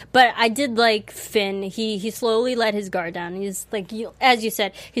was, but I did like Finn. He slowly let his guard down. He's like, as you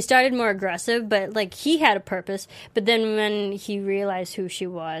said, he started more aggressive, but like he had a purpose. But then when he realized who she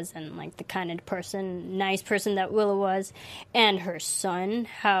was and like the kind of nice person that Willa was, and her son,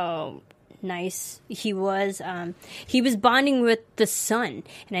 how nice he was bonding with the son,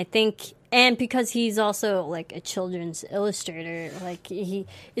 and I think. And because he's also like a children's illustrator, like it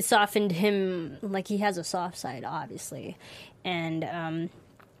softened him. Like he has a soft side, obviously, and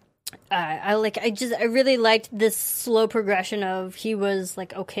I really liked this slow progression of he was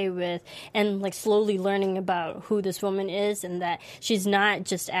like okay with and like slowly learning about who this woman is and that she's not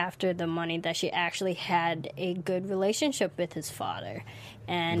just after the money, that she actually had a good relationship with his father.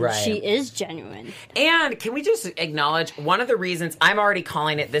 And Right. she is genuine. And can we just acknowledge one of the reasons I'm already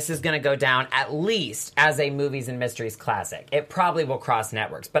calling it this is going to go down at least as a movies and mysteries classic. It probably will cross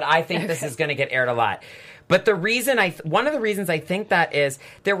networks, but I think this is going to get aired a lot. But one of the reasons I think that is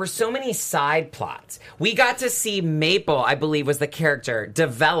there were so many many side plots. We got to see Maple, I believe was the character,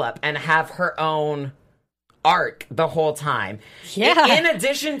 develop and have her own arc the whole time. Yeah. In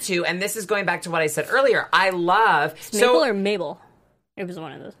addition to, and this is going back to what I said earlier, I love... Maple or Mabel? It was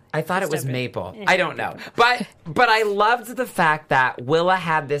one of those. I thought it was different. Maple. I don't know. But I loved the fact that Willa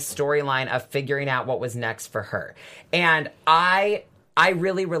had this storyline of figuring out what was next for her. And I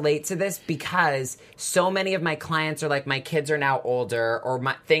really relate to this because so many of my clients are like, my kids are now older or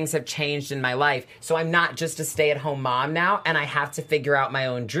things have changed in my life. So I'm not just a stay-at-home mom now and I have to figure out my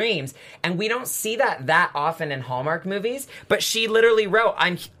own dreams. And we don't see that often in Hallmark movies. But she literally wrote,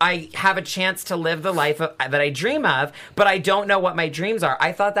 I have a chance to live the life that I dream of, but I don't know what my dreams are.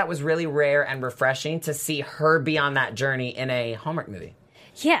 I thought that was really rare and refreshing to see her be on that journey in a Hallmark movie.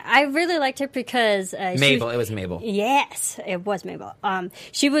 Yeah, I really liked her because... Mabel, it was Mabel. Yes, it was Mabel.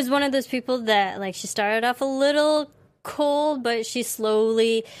 She was one of those people that, like, she started off a little cold, but she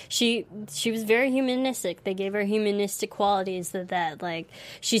slowly... She was very humanistic. They gave her humanistic qualities that, like,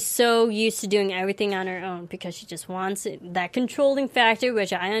 she's so used to doing everything on her own because she just wants that controlling factor,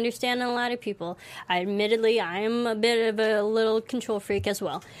 which I understand in a lot of people. Admittedly, I am a bit of a little control freak as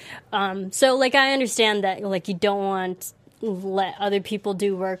well. So, like, I understand that, like, you don't want... let other people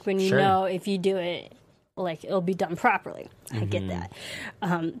do work when you know if you do it, like, it'll be done properly. I get that.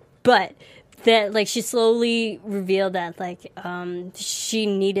 But that, like, she slowly revealed that, like, she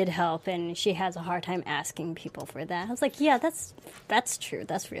needed help and she has a hard time asking people for that. I was like, yeah, that's true.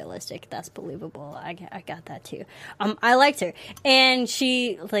 That's realistic. That's believable. I got that too. I liked her. And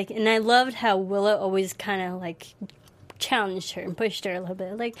she, like, and I loved how Willa always kind of, like, challenged her and pushed her a little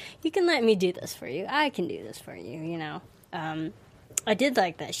bit. Like, you can let me do this for you. I can do this for you, you know. I did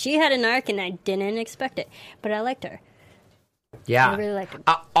like that. She had an arc, and I didn't expect it, but I liked her. Yeah. I really liked her.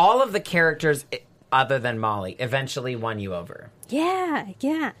 All of the characters, other than Molly, eventually won you over.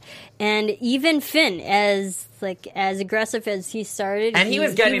 Yeah. And even Finn, as aggressive as he started, and he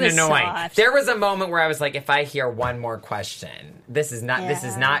was getting annoying. Soft. There was a moment where I was like, if I hear one more question, this is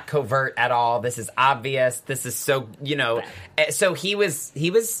not covert at all. This is obvious. This is so, you know. So he was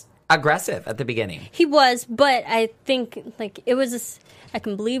aggressive at the beginning. He was, but I think, like, it was I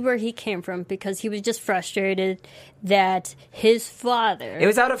can believe where he came from because he was just frustrated that his father... It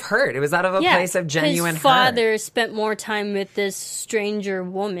was out of hurt. It was out of a place of genuine hurt. His father spent more time with this stranger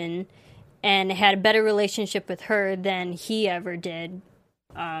woman and had a better relationship with her than he ever did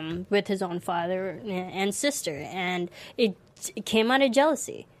with his own father and sister. And it came out of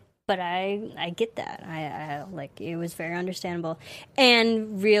jealousy. But I get that. I like, it was very understandable.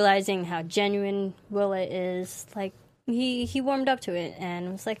 And realizing how genuine Willa is, like, he warmed up to it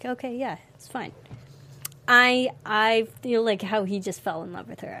and was like, okay, yeah, it's fine. I feel like how he just fell in love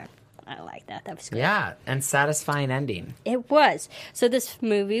with her. I like that. That was good. Yeah, and satisfying ending. It was. So this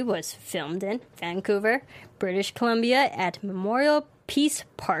movie was filmed in Vancouver, British Columbia at Memorial Peace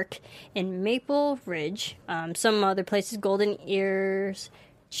Park in Maple Ridge. Some other places, Golden Ears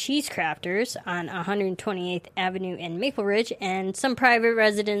Cheese Crafters on 128th Avenue in Maple Ridge, and some private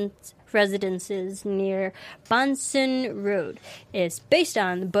residences near Bonson Road. It's based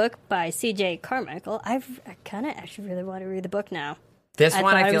on the book by C.J. Carmichael. I kind of actually really want to read the book now. This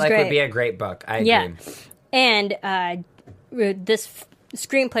one I feel like would be a great book. I agree. And this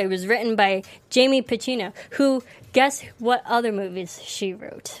screenplay was written by Jamie Pacino, who, guess what other movies she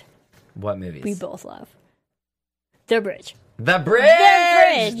wrote? What movies? We both love. The Bridge. The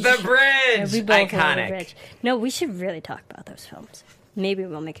Bridge! The Bridge! Yeah, we both love The Iconic. Bridge. No, we should really talk about those films. Maybe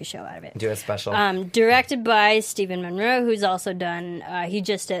we'll make a show out of it. Do a special. Directed by Stephen Monroe, who's also done, he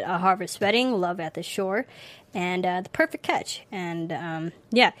just did A Harvest Wedding, Love at the Shore, and The Perfect Catch. And,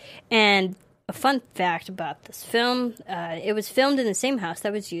 and a fun fact about this film, it was filmed in the same house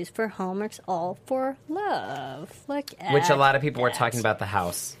that was used for Hallmark's All for Love. Look at Which a lot of people were that. talking about the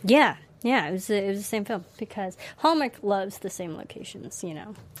house. Yeah, it was the same film because Hallmark loves the same locations, you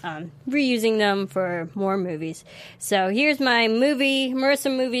know, reusing them for more movies. So here's my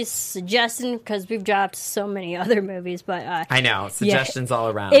Marissa movies suggestion because we've dropped so many other movies, but I know, suggestions all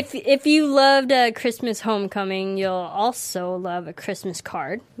around. If you loved Christmas Homecoming, you'll also love A Christmas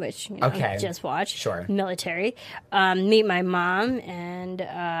Card, which you know, just watched. Sure. Military, Meet My Mom, and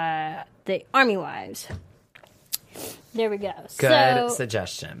The Army Wives. There we go. Good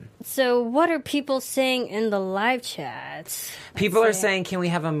suggestion. So what are people saying in the live chats? People are saying, can we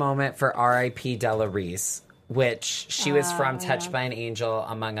have a moment for R.I.P. Della Reese, which she was from Touched by an Angel,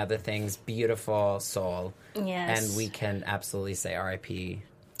 among other things. Beautiful soul. Yes. And we can absolutely say R.I.P.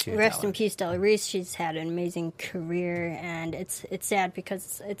 to Rest Della. in peace, Della Reese. She's had an amazing career, and it's sad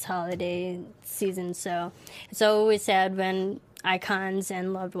because it's holiday season, so it's always sad when icons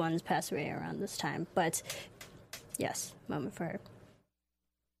and loved ones pass away around this time. But yes, moment for her.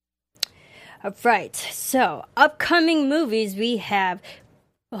 All right, so upcoming movies we have.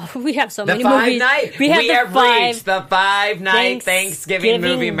 Oh, we have so many movies. We have reached the 5-night Thanksgiving Thanksgiving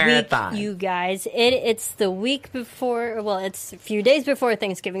movie week, marathon. you guys. It's the week before, well, it's a few days before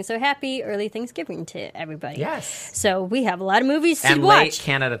Thanksgiving, so happy early Thanksgiving to everybody. Yes. So we have a lot of movies to and watch late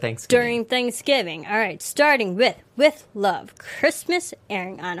Canada Thanksgiving. during Thanksgiving. All right, starting with Love, Christmas,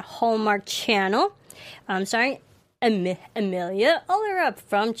 airing on Hallmark Channel. Starring Amelia Ullerup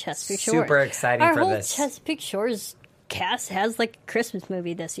from Chesapeake Shores. Super exciting Our for whole this. Chesapeake Shores cast has like a Christmas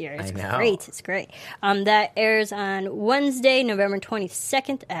movie this year. It's I know. great. It's great. That airs on Wednesday, November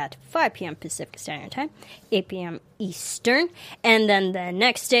 22nd at 5 p.m. Pacific Standard Time, 8 p.m. Eastern. And then the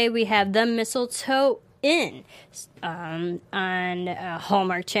next day we have The Mistletoe Inn on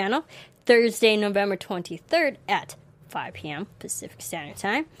Hallmark Channel, Thursday, November 23rd at 5 p.m. Pacific Standard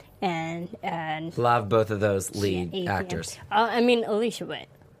Time. And Love both of those lead 8 p.m. actors. Alicia Witt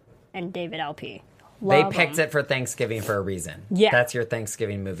and David L.P. They Love picked 'em. it for Thanksgiving for a reason. Yeah. That's your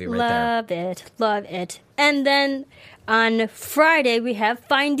Thanksgiving movie right there. Love it, love it. And then on Friday, we have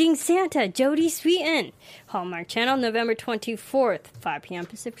Finding Santa, Jodie Sweetin. Hallmark Channel, November 24th, 5 p.m.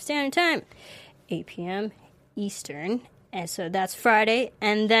 Pacific Standard Time, 8 p.m. Eastern. And so that's Friday.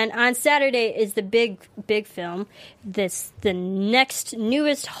 And then on Saturday is the big film. The next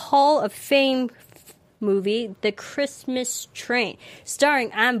newest Hall of Fame movie, The Christmas Train,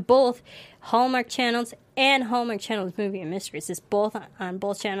 starring on both Hallmark Channels and Hallmark Channels Movie and Mysteries. It's both on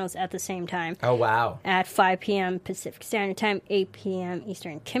both channels at the same time. Oh, wow. At 5 p.m. Pacific Standard Time, 8 p.m.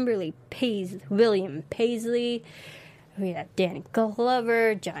 Eastern. William Paisley. We have Danny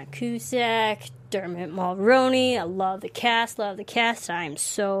Glover, John Cusack, Dermot Mulroney. I love the cast. I am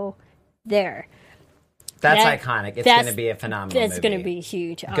so there. That's iconic. It's going to be a phenomenal movie. That's going to be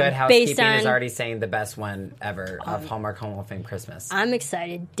huge. Good Housekeeping is already saying the best one ever of Hallmark Home of Fame Christmas. I'm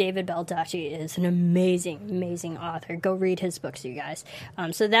excited. David Baldacci is an amazing author. Go read his books, you guys.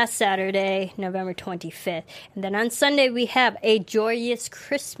 So that's Saturday, November 25th. And then on Sunday, we have A Joyous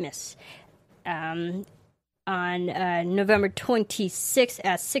Christmas on November 26th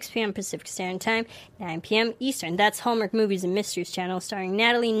at 6 p.m. Pacific Standard Time, 9 p.m. Eastern. That's Hallmark Movies and Mysteries Channel, starring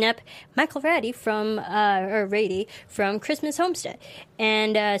Natalie Knepp, Michael Rady from Christmas Homestead,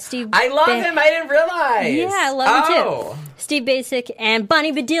 and Steve. I love him. I didn't realize. Yeah, I love him too. Steve Basic and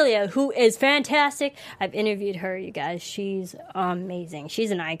Bonnie Bedelia, who is fantastic. I've interviewed her, you guys. She's amazing.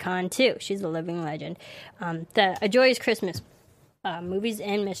 She's an icon too. She's a living legend. A Joyous Christmas, Movies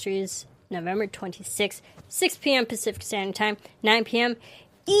and Mysteries, November 26th, 6 p.m. Pacific Standard Time, 9 p.m.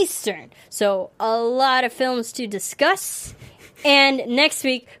 Eastern. So a lot of films to discuss. And next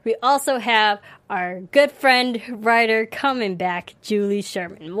week, we also have our good friend, writer, coming back, Julie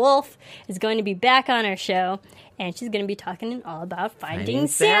Sherman Wolf, is going to be back on our show. And she's going to be talking all about Finding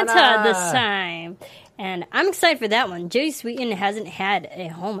Santa this time. And I'm excited for that one. Jodie Sweetin hasn't had a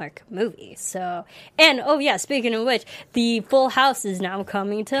Hallmark movie. So, and oh yeah, speaking of which, the Full House is now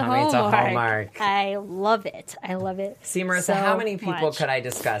coming to Hallmark. I love it. See, Marissa, so how many people much. could I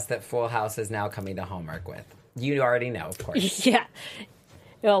discuss that Full House is now coming to Hallmark with? You already know, of course. Yeah.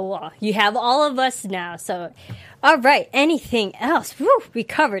 Oh, well, you have all of us now. So, all right. Anything else? Woo, we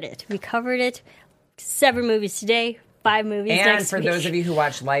covered it. 7 movies today, 5 movies And next for week. those of you who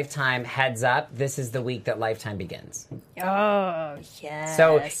watch Lifetime, heads up, this is the week that Lifetime begins. Oh, yes.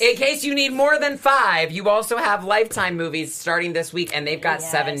 So, in case you need more than 5, you also have Lifetime movies starting this week, and they've got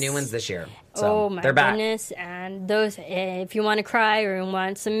 7 new ones this year. So, oh my they're back. goodness! And those, if you want to cry or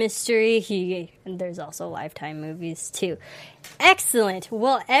want some mystery, there's also Lifetime movies too. Excellent.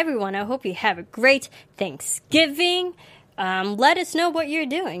 Well, everyone, I hope you have a great Thanksgiving. Let us know what you're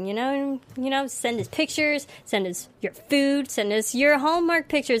doing. You know, send us pictures, send us your food, send us your Hallmark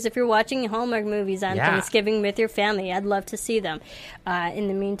pictures if you're watching Hallmark movies on Thanksgiving with your family. I'd love to see them. In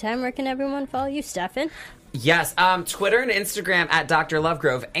the meantime, where can everyone follow you, Stefan? Yes, Twitter and Instagram at Dr.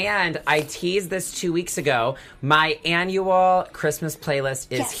 Lovegrove. And I teased this 2 weeks ago. My annual Christmas playlist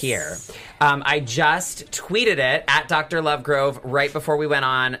is here. I just tweeted it at Dr. Lovegrove right before we went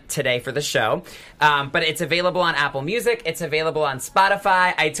on today for the show. But it's available on Apple Music. It's available on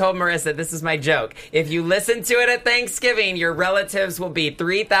Spotify. I told Marissa, this is my joke. If you listen to it at Thanksgiving, your relatives will be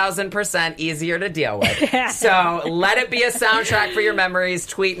 3,000% easier to deal with. So let it be a soundtrack for your memories.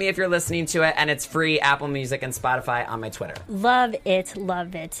 Tweet me if you're listening to it. And it's free Apple Music Music and Spotify on my Twitter. Love it,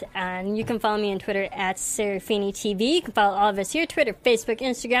 love it. And you can follow me on Twitter at Serafini TV. You can follow all of us here, Twitter, Facebook,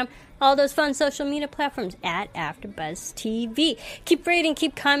 Instagram, all those fun social media platforms at AfterBuzz TV. Keep rating,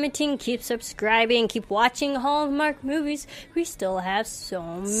 keep commenting, keep subscribing, keep watching Hallmark movies. We still have so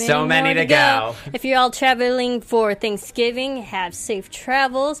many more to go. If you're all traveling for Thanksgiving, have safe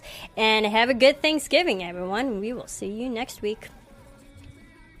travels and have a good Thanksgiving, everyone. We will see you next week.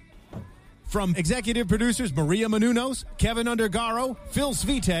 From executive producers Maria Menounos, Kevin Undergaro, Phil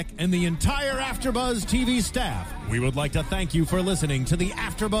Svitek, and the entire AfterBuzz TV staff, we would like to thank you for listening to the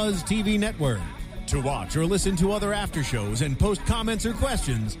AfterBuzz TV network. To watch or listen to other after shows and post comments or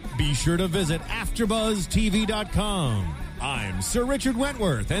questions, be sure to visit AfterBuzzTV.com. I'm Sir Richard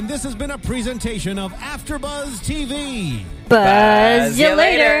Wentworth, and this has been a presentation of AfterBuzz TV. Buzz you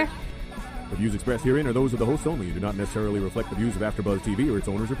later. The views expressed herein are those of the hosts only and do not necessarily reflect the views of AfterBuzz TV or its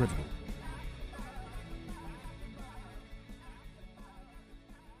owners or principals.